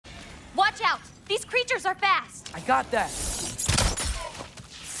Watch out! These creatures are fast! I got that.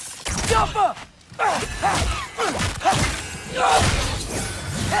 Jump up!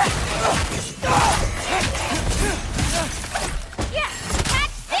 Yeah!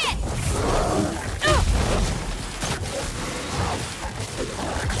 Catch this!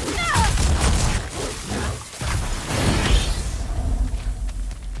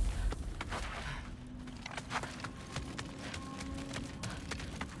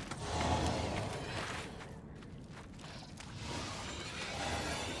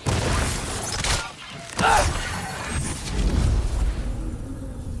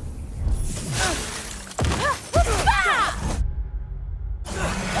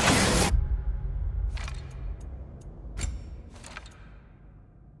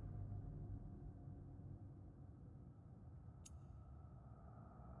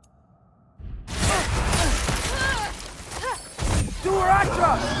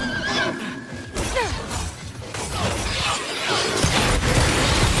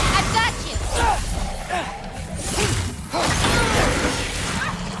 I've got you!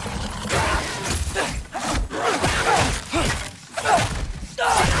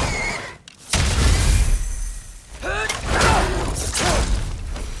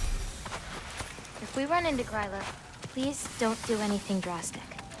 If we run into Gryla, please don't do anything drastic.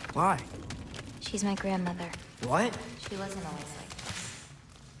 Why? She's my grandmother. What? She wasn't always like this.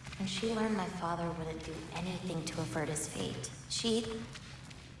 When she learned my father wouldn't do anything to avert his fate, she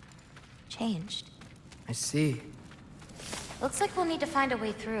changed. I see. Looks like we'll need to find a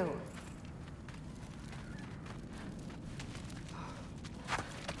way through.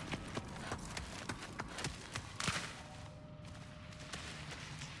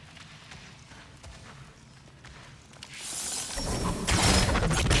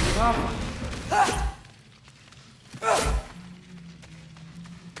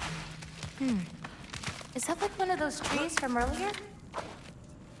 Is that like one of those trees from earlier?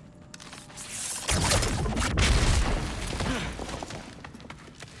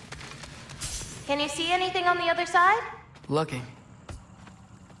 Can you see anything on the other side? Looking.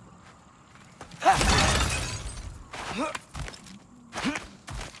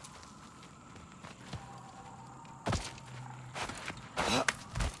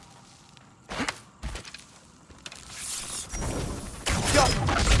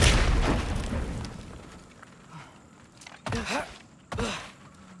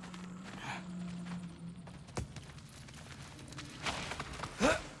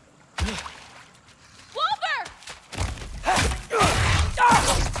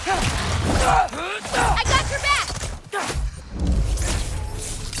 I got your back!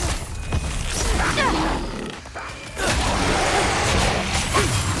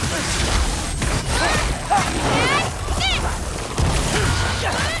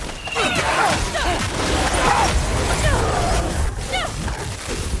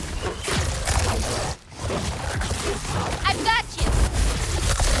 I've got you!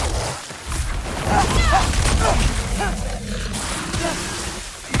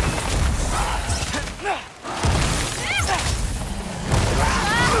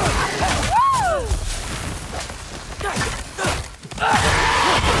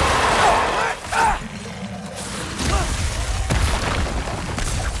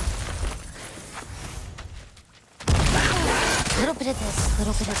 Little bit of this,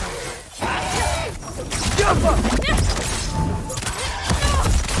 little bit of that.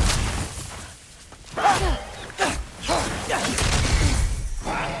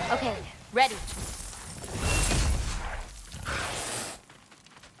 Okay, ready.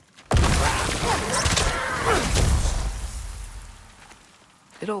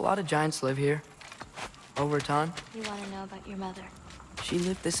 Did a lot of giants live here? Over time? You want to know about your mother? She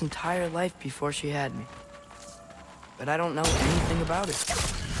lived this entire life before she had me. But I don't know anything about her.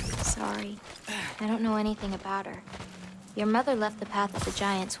 Sorry. I don't know anything about her. Your mother left the path of the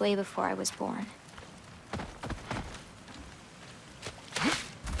giants way before I was born.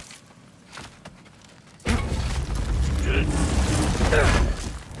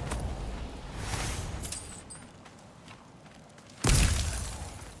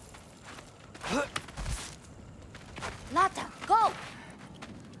 Lata, go!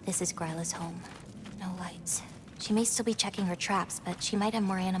 This is Gryla's home. No lights. She may still be checking her traps, but she might have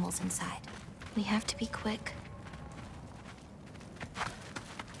more animals inside. We have to be quick.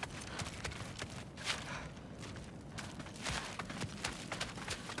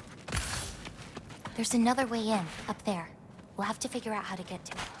 There's another way in, up there. We'll have to figure out how to get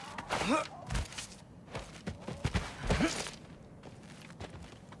to it.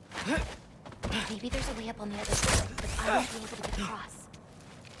 Maybe there's a way up on the other side, but I won't be able to get across.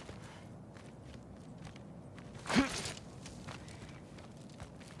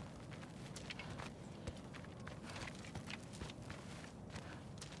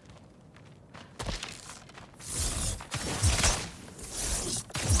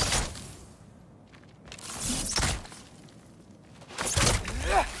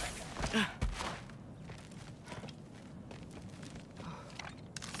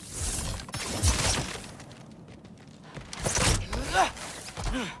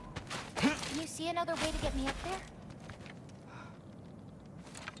 Can you see another way to get me up there?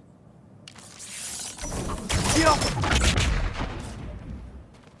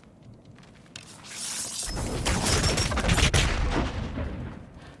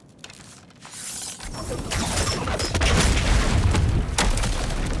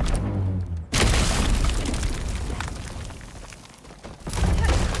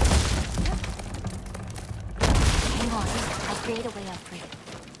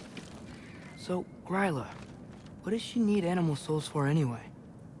 So, Gryla, what does she need animal souls for anyway?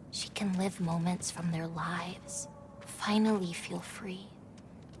 She can live moments from their lives. Finally feel free.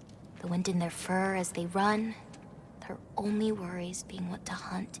 The wind in their fur as they run. Their only worries being what to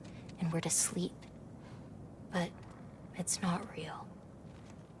hunt and where to sleep. But it's not real.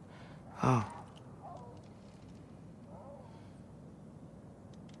 Oh.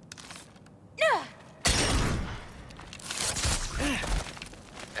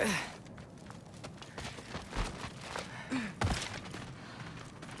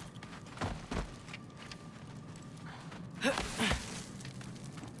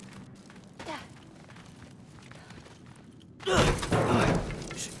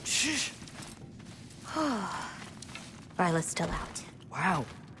 Ryla's still out. Wow,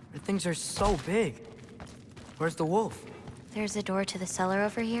 the things are so big. Where's the wolf? There's a door to the cellar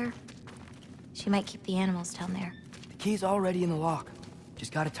over here. She might keep the animals down there. The key's already in the lock.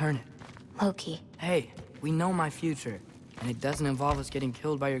 Just gotta turn it. Loki. Hey, we know my future, and it doesn't involve us getting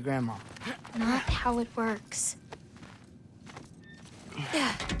killed by your grandma. Not how it works.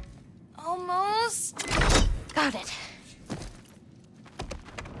 Almost. Got it.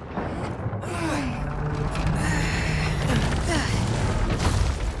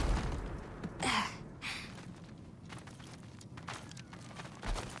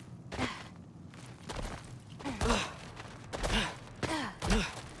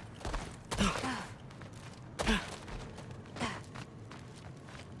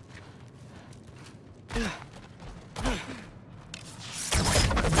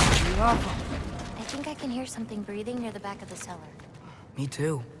 I think I can hear something breathing near the back of the cellar. Me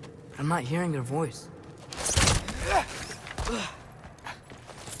too. But I'm not hearing their voice.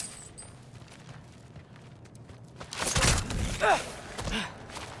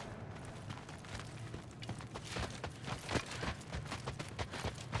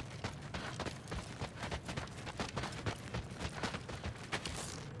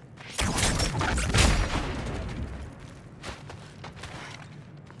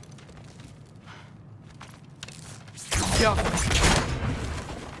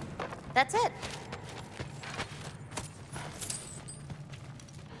 That's it.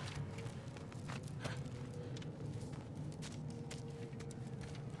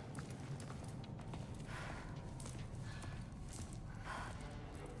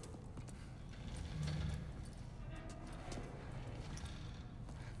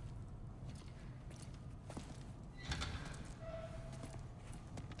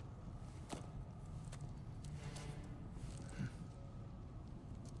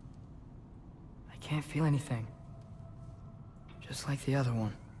 Can't feel anything. Just like the other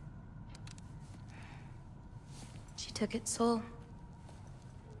one. She took its soul.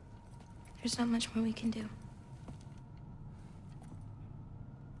 There's not much more we can do.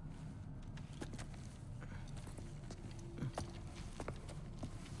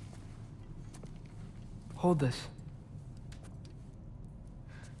 Hold this.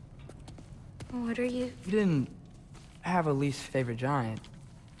 What are you? You didn't have a least favorite giant,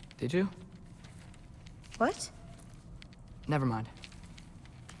 did you? What? Never mind.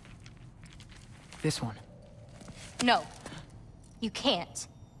 This one. No. You can't.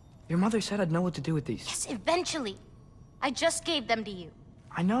 Your mother said I'd know what to do with these. Yes, eventually. I just gave them to you.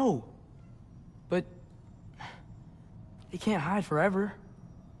 I know. But... they can't hide forever.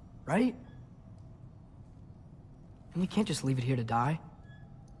 Right? And you can't just leave it here to die.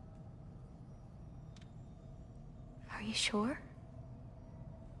 Are you sure?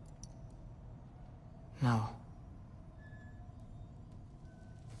 No.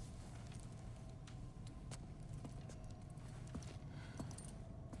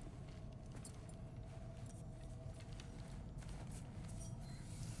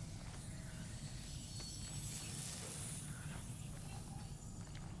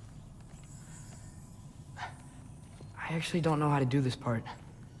 I actually don't know how to do this part.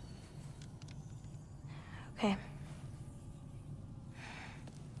 Okay.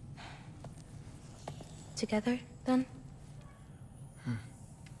 Together, then?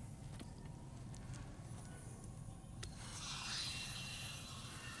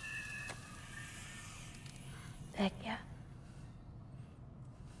 Heck yeah.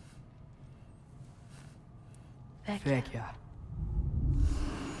 Vecchia.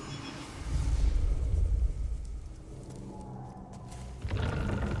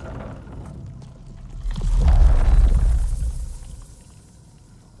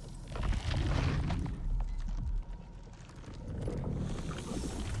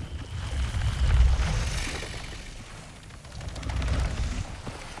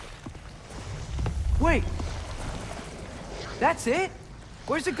 Wait! That's it?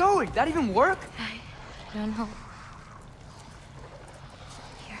 Where's it going? That even work? I don't know.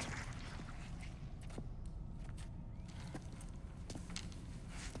 Here.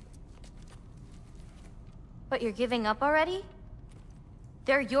 But you're giving up already?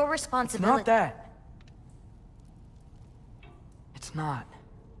 They're your responsibility. It's not that. It's not.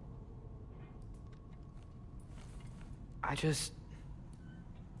 I just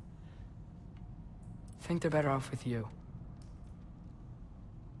think they're better off with you.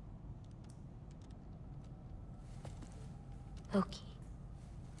 Loki.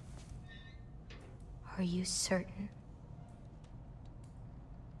 Are you certain?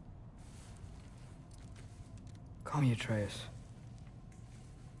 Call me Atreus.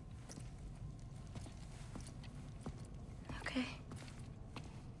 Okay.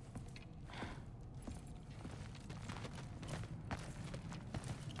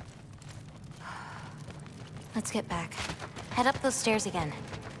 Let's get back. Head up those stairs again.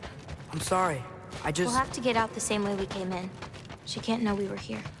 I'm sorry. We'll have to get out the same way we came in. She can't know we were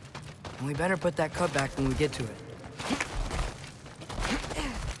here. And we better put that cut back when we get to it.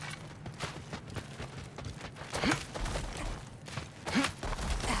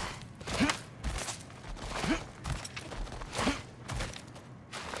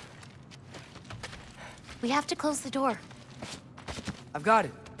 We have to close the door. I've got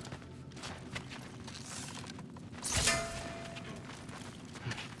it.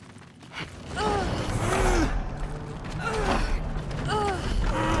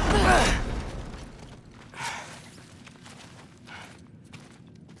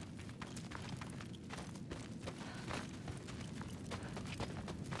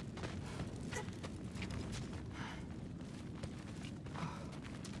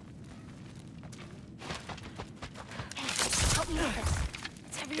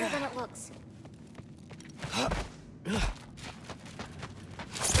 It's heavier than it looks.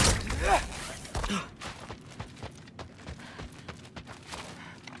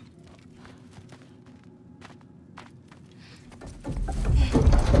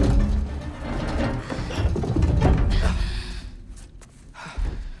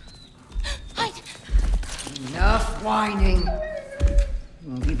 Enough whining. You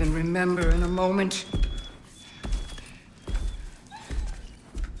won't even remember in a moment.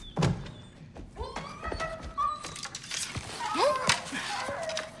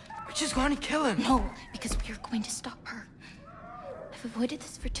 Just going to kill him. No, because we are going to stop her. I've avoided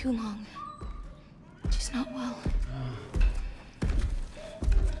this for too long. She's not well.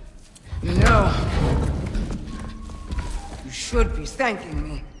 You know, you should be thanking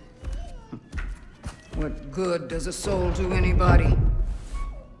me. What good does a soul do anybody?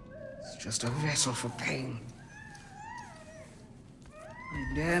 It's just a vessel for pain.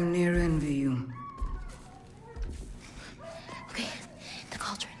 I damn near envy you. Okay, the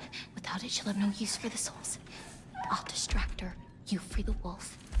cauldron. Without it, she'll have no use for the souls. I'll distract her. You free the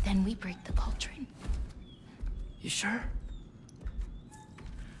wolf. Then we break the cauldron. You sure?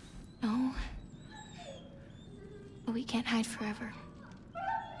 No. But we can't hide forever.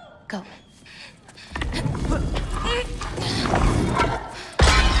 Go.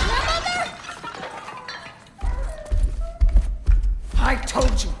 I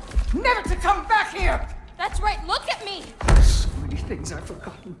told you never to come back here! That's right, look at me! So many things I've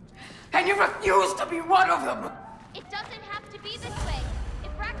forgotten. And you refuse to be one of them! It doesn't have to be this way.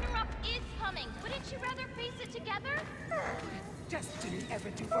 If Ragnarok is coming, wouldn't you rather face it together? Destiny ever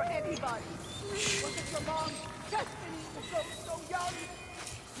do for anybody? Wasn't your mom's destiny to grow so young?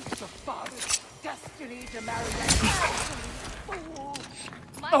 It's your father's destiny to marry that fool.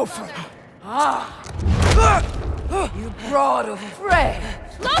 My Oh, father... You brought of Freya!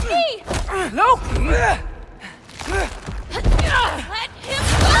 Loki! Loki? Let him go!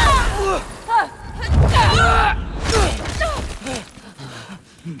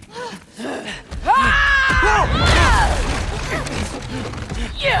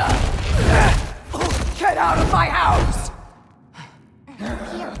 Get out of my house!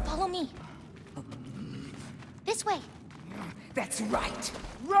 Here, follow me. This way. That's right.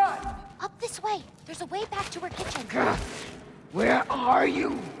 Run! Up this way. There's a way back to her kitchen. Where are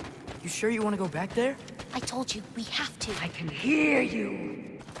you? You sure you want to go back there? I told you, we have to. I can hear you.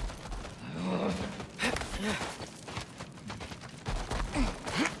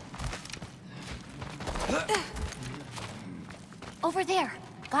 there.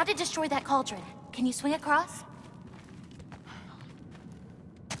 Gotta destroy that cauldron. Can you swing across?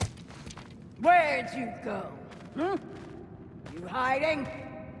 Where'd you go? Hmm? You hiding?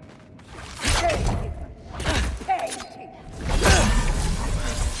 Painting.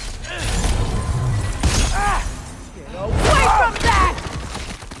 Get away from that!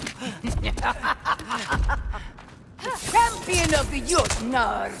 Champion of the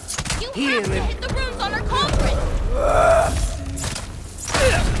Jotnar! You have to hit the runes on our cauldron!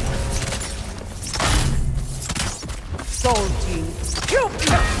 Salty.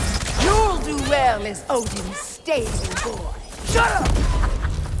 You'll do well as Odin's stable boy. Shut up!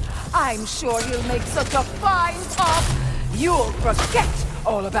 I'm sure he'll make such a fine top, you'll forget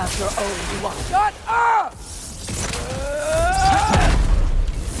all about your old one. Shut up!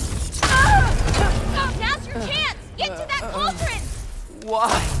 Now's your chance! Get to that cauldron!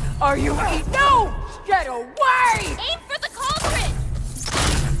 Why are you No! Get away! Aim for the cauldron!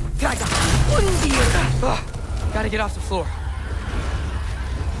 Gotta get off the floor.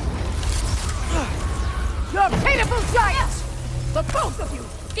 You're pitiful giants! The both of you!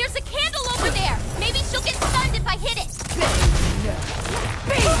 There's a candle over there! Maybe she'll get stunned if I hit it!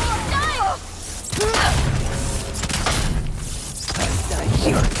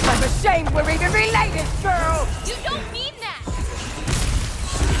 I'm ashamed we're even related, girl! You don't mean that!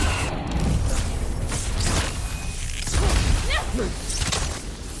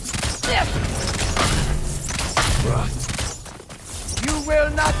 You will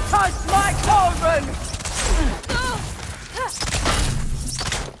not touch my cauldron!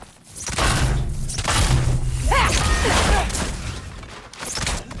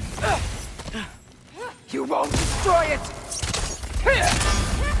 You won't destroy it!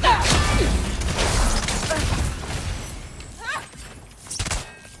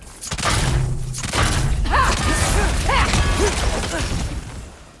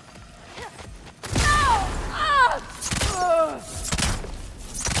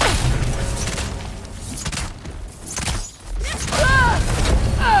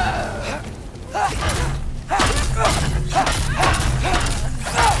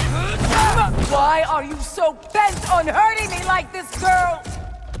 Why are you so bent on hurting me like this, girl?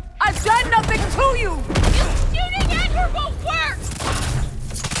 I've done nothing to you! Shooting at her won't work!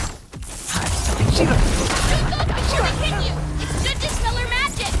 Shoot those before they hit you! It's good to smell her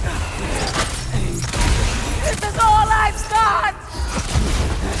magic! This is all I've got!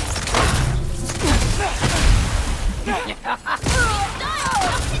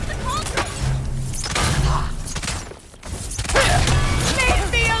 Hit the cauldron! Leave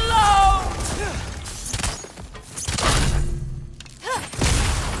me alone!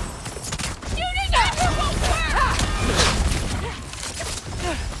 Shooting at her won't work!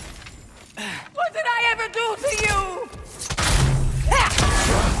 What did I ever do to you?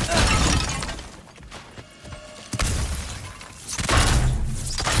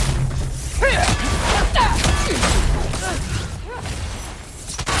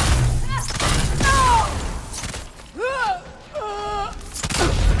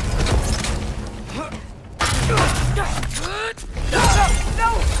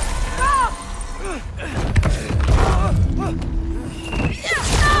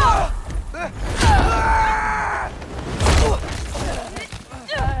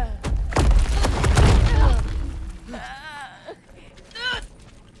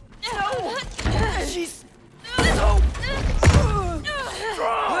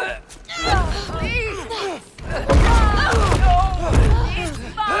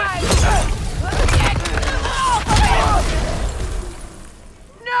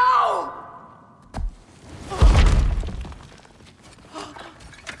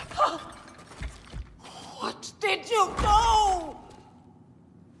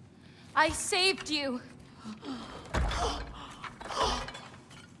 I saved you.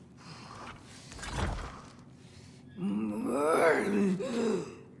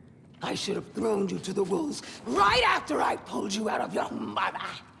 I should have thrown you to the wolves right after I pulled you out of your mother.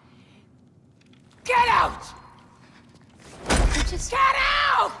 Get out! Just... Get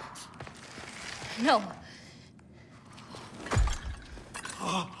out! No.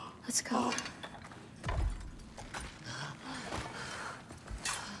 Let's go.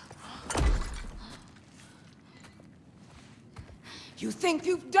 You think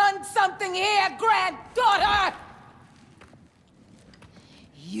you've done something here, granddaughter?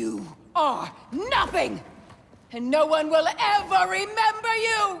 You are nothing! And no one will ever remember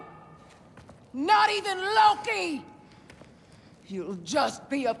you! Not even Loki! You'll just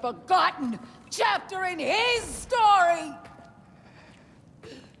be a forgotten chapter in his story!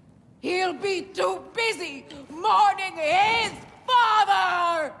 He'll be too busy mourning his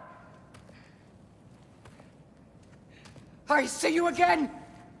Father! I see you again!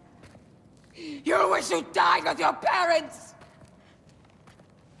 You wish you died with your parents!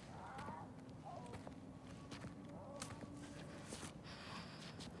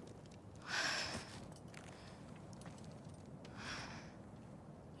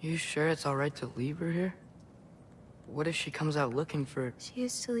 You sure it's all right to leave her here? What if she comes out looking for... She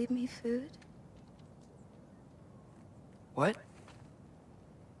used to leave me food. What?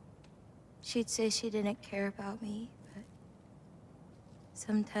 She'd say she didn't care about me, but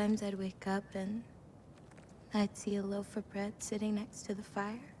sometimes I'd wake up and I'd see a loaf of bread sitting next to the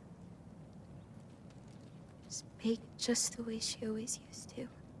fire. Just baked just the way she always used to.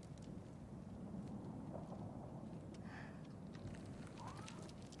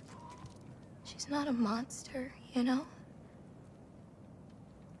 She's not a monster, you know?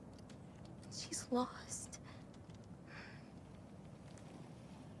 She's lost.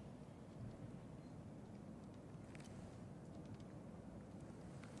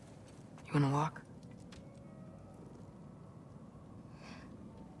 You wanna walk?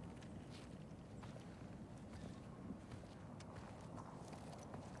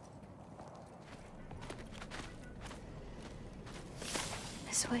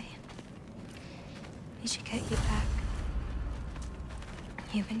 This way. We should get you back.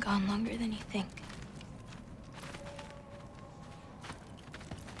 You've been gone longer than you think.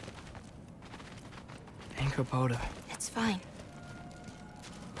 Anchor It's fine.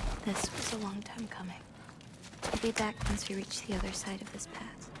 This was a long time coming. We'll be back once we reach the other side of this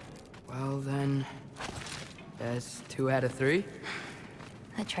pass. Well then... That's 2 out of 3?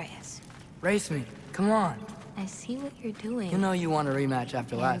 Atreus, Race me. Come on. I see what you're doing. You know you want a rematch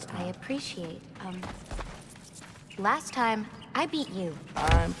after and last I time. appreciate, last time, I beat you.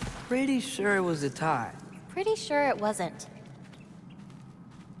 I'm pretty sure it was a tie. Pretty sure it wasn't.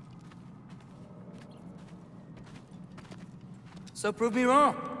 So prove me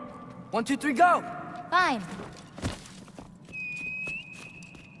wrong. 1, 2, 3, go! Fine.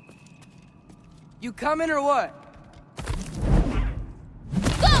 You coming or what?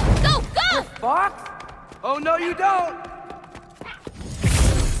 Go! Go! Go! Fox? Oh, no, you don't!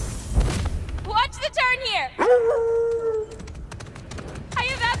 Watch the turn here! I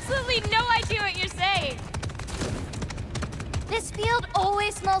have absolutely no idea what you're saying. This field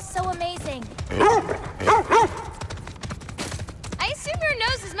always smells so amazing. I assume your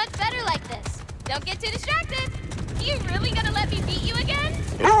nose is much better like this. Don't get too distracted. You really gonna let me beat you again?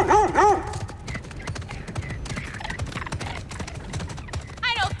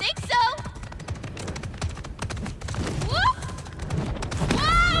 I don't think so. Whoop!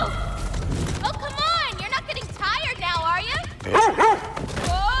 Whoa! Oh, come on! You're not getting tired now, are you?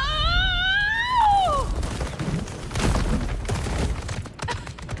 Whoa!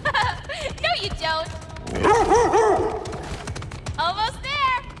 No, you don't. Almost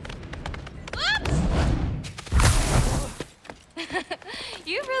there. Whoops!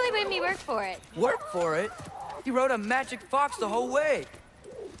 You really made me work for it. Work for it? You rode a magic fox the whole way.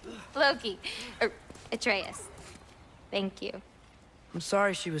 Loki. Atreus. Thank you. I'm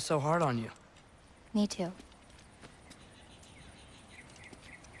sorry she was so hard on you. Me too.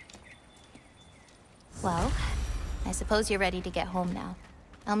 Well, I suppose you're ready to get home now.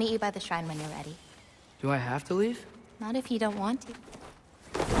 I'll meet you by the shrine when you're ready. Do I have to leave? Not if you don't want to.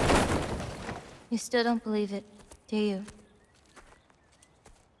 You still don't believe it, do you?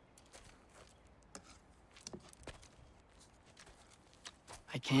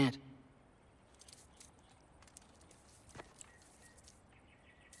 I can't.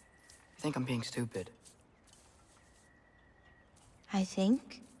 I think I'm being stupid. I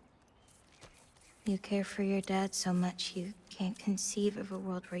think you care for your dad so much you can't conceive of a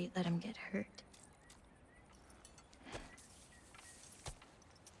world where you let him get hurt.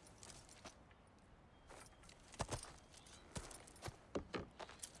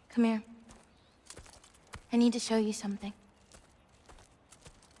 Come here. I need to show you something.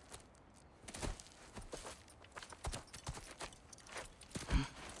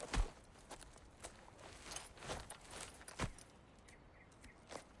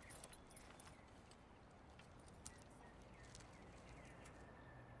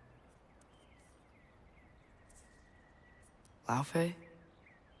 Laufey?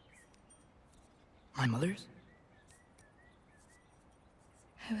 My mother's?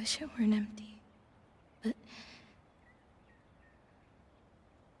 I wish it weren't empty, but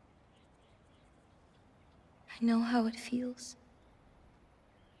I know how it feels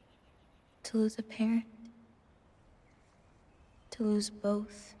to lose a parent, to lose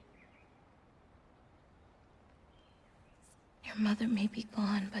both. Your mother may be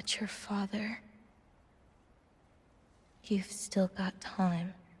gone, but your father... You've still got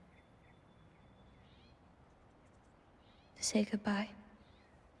time to say goodbye.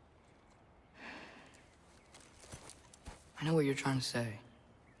 I know what you're trying to say.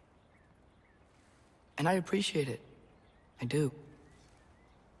 And I appreciate it. I do.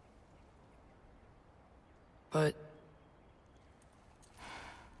 But...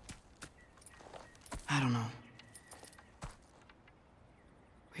 I don't know.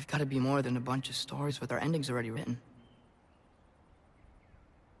 We've got to be more than a bunch of stories with our endings already written.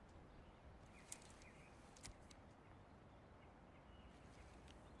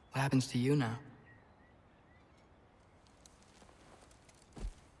 What happens to you now?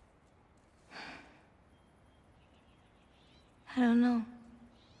 I don't know.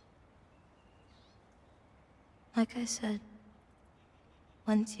 Like I said,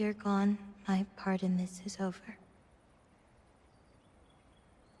 once you're gone, my part in this is over.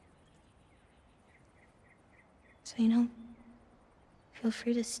 So, you know, feel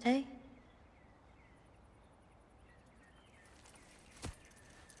free to stay.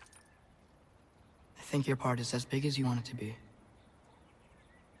 I think your part is as big as you want it to be.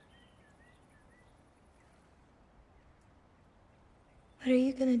 What are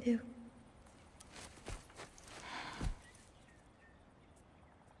you gonna do?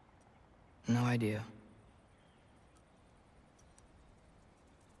 No idea.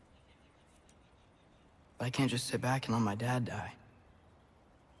 But I can't just sit back and let my dad die.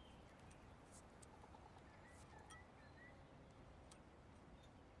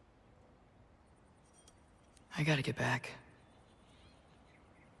 I gotta get back.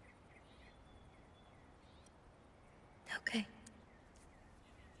 Okay.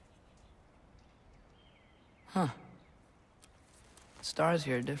 Huh. Stars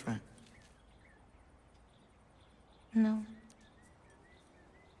here are different. No.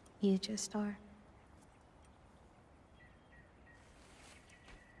 You just are.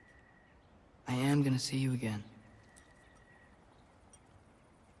 I am gonna see you again.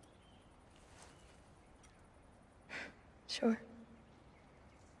 Sure.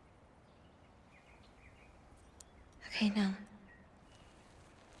 Okay, now.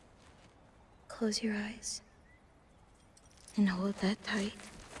 Close your eyes. And hold that tight.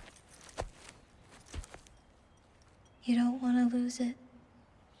 You don't want to lose it.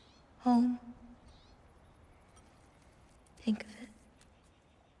 Home. Think of it.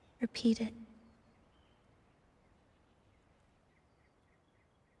 Repeat it.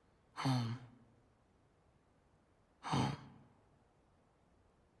 Home. Home.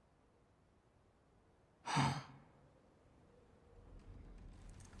 Home.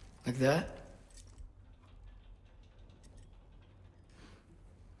 Like that?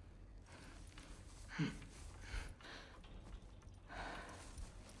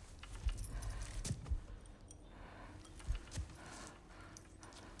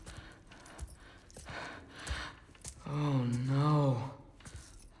 Oh no.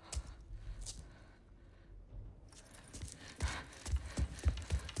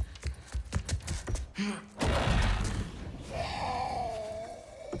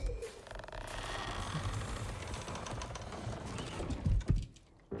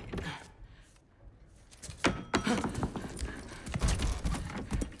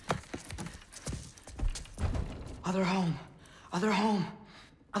 Other home. Other home.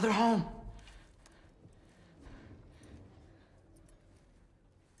 Other home.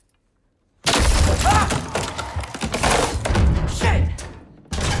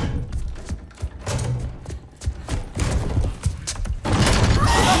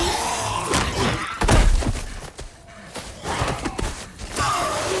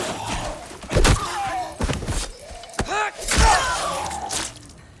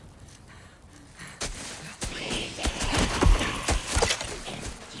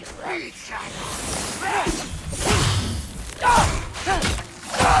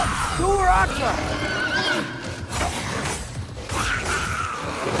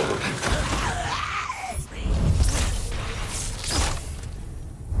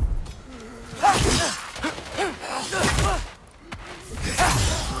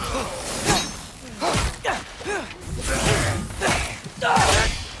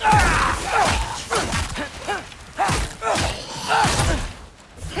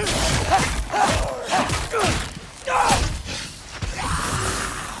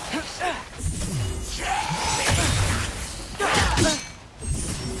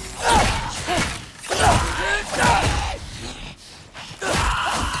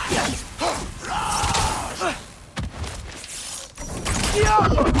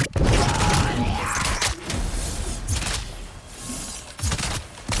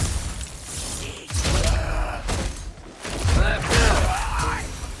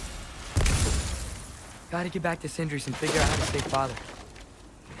 gotta get back to Sindri's and figure out how to save Father.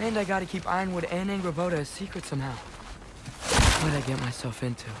 And I gotta keep Ironwood and Angraboda a secret somehow. What'd I get myself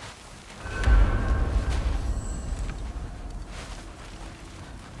into?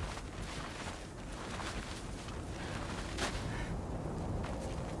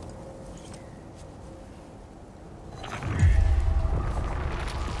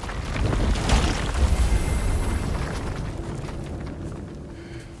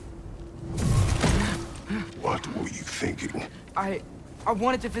 What were you thinking? I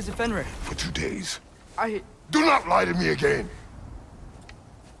wanted to visit Fenrir. For 2 days? Do not lie to me again!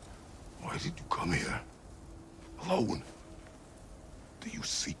 Why did you come here? Alone? Do you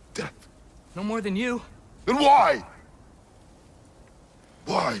seek death? No more than you. Then why?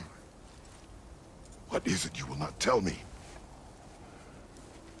 Why? What is it you will not tell me?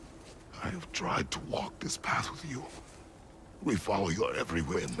 I have tried to walk this path with you. We follow your every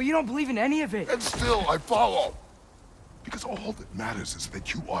whim. But you don't believe in any of it. And still I follow. Because all that matters is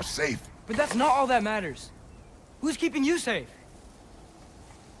that you are safe. But that's not all that matters. Who's keeping you safe?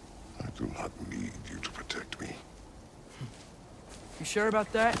 I do not need you to protect me. You sure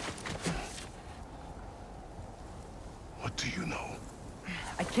about that? What do you know?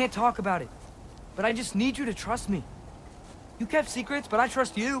 I can't talk about it. But I just need you to trust me. You kept secrets, but I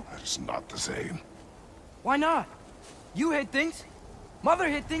trust you. That is not the same. Why not? You hid things. Mother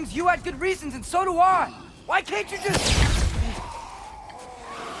hid things. You had good reasons, and so do I. Why can't you just...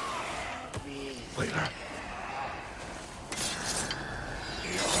 Later.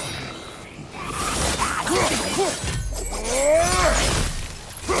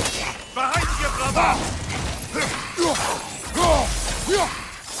 Behind you, brother!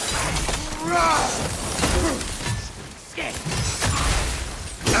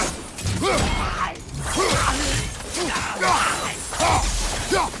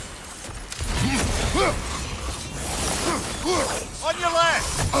 On your left!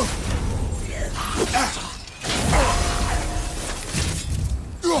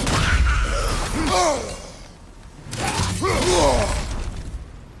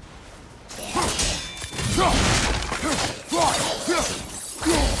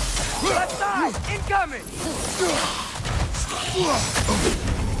 Left side! Incoming!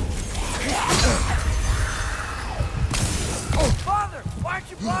 Father! Why aren't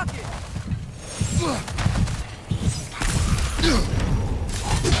you blocking?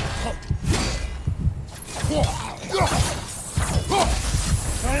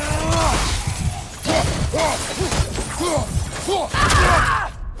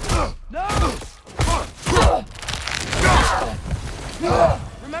 No!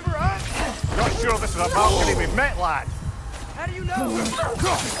 Remember us? Not sure this is a balcony we've met, lad. How do you know?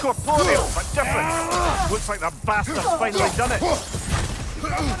 It's corporeal, but different. Looks like the bastard's finally done it. I'm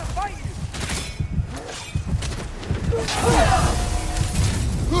gonna fight you!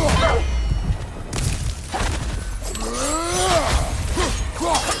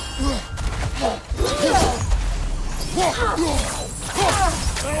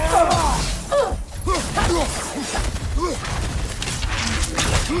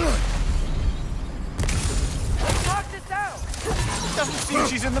 Let's talk this out! Doesn't seem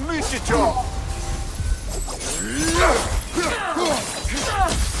she's in the mood to talk.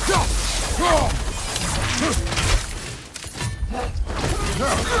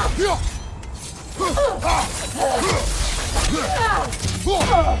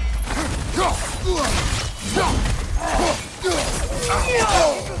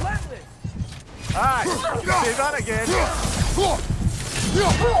 Aye, you can say that again.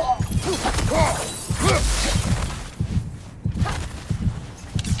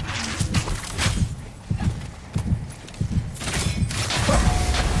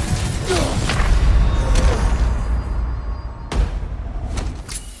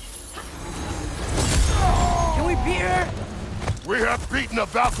 Can we beat her? We have beaten a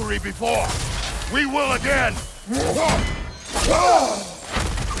Valkyrie before. We will again.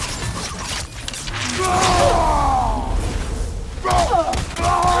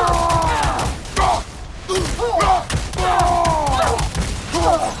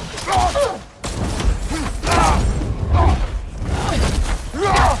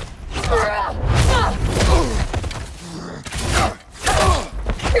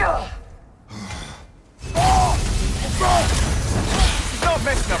 She's not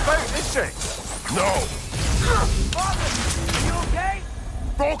messing about, is she? No. Father, are you okay?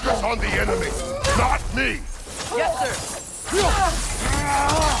 Focus on the enemy, not me. Yes, sir. You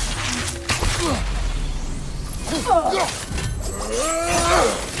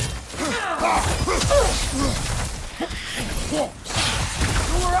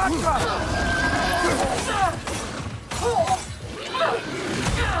were on top.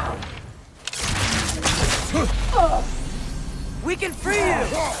 We can free you!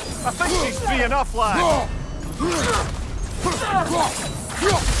 I think she's free enough, lad.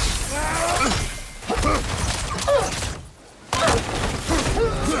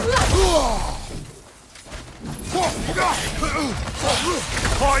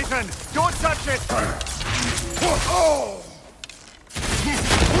 Poison! Don't touch it!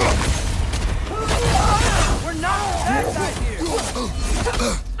 We're not bad guys here!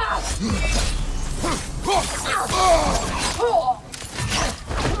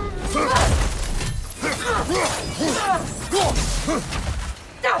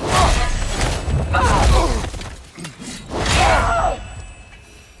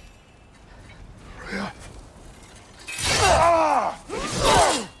 Freya.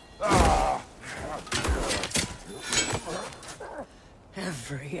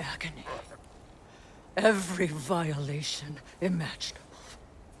 Every agony. Every violation imaginable.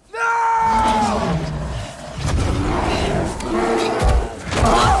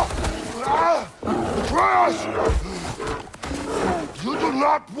 Atreus! You do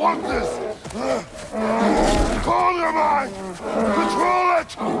not want this! Calm your mind! Control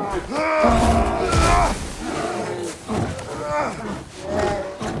it!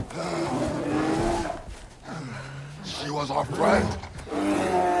 She was our friend.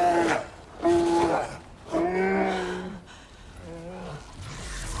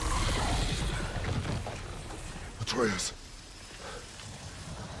 Atreus.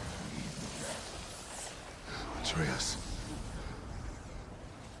 Atreus.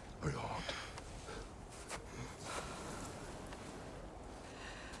 Are you harmed?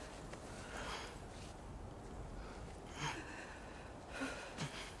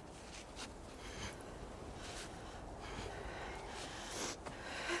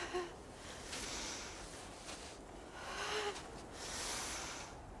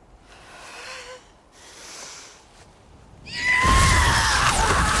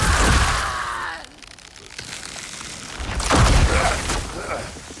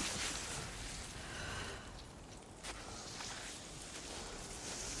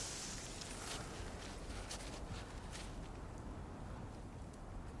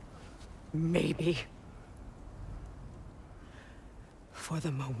 Maybe. For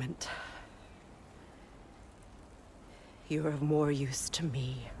the moment. You're of more use to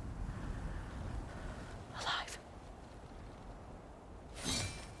me. Alive.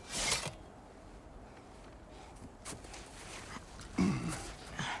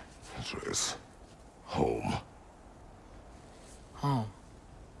 Atreus. Home. Oh,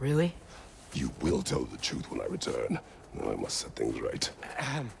 really? You will tell the truth when I return. Now I must set things right.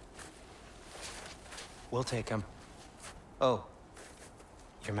 We'll take him. Oh,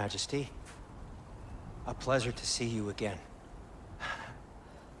 Your Majesty. A pleasure to see you again.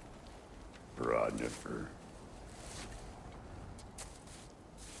 Ragnarok.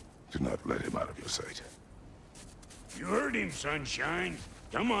 Do not let him out of your sight. You heard him, Sunshine.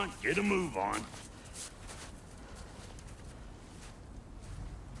 Come on, get a move on.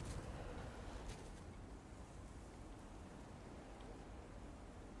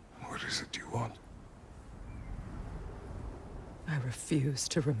 What is it you want? I refuse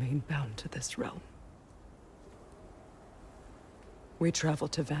to remain bound to this realm. We travel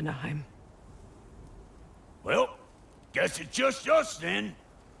to Vanaheim. Well, guess it's just us then.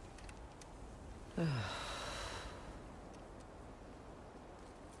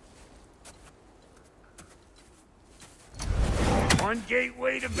 One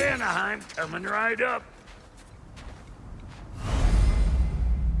gateway to Vanaheim coming right up.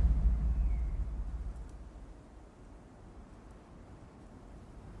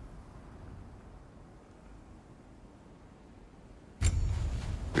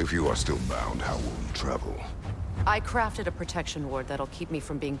 If you are still bound, how will you travel? I crafted a protection ward that'll keep me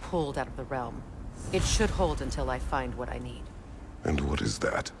from being pulled out of the realm. It should hold until I find what I need. And what is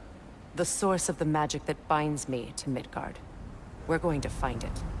that? The source of the magic that binds me to Midgard. We're going to find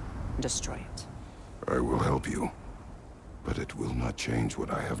it and destroy it. I will help you. But it will not change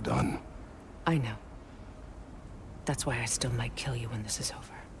what I have done. I know. That's why I still might kill you when this is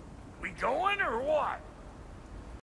over. We going or what?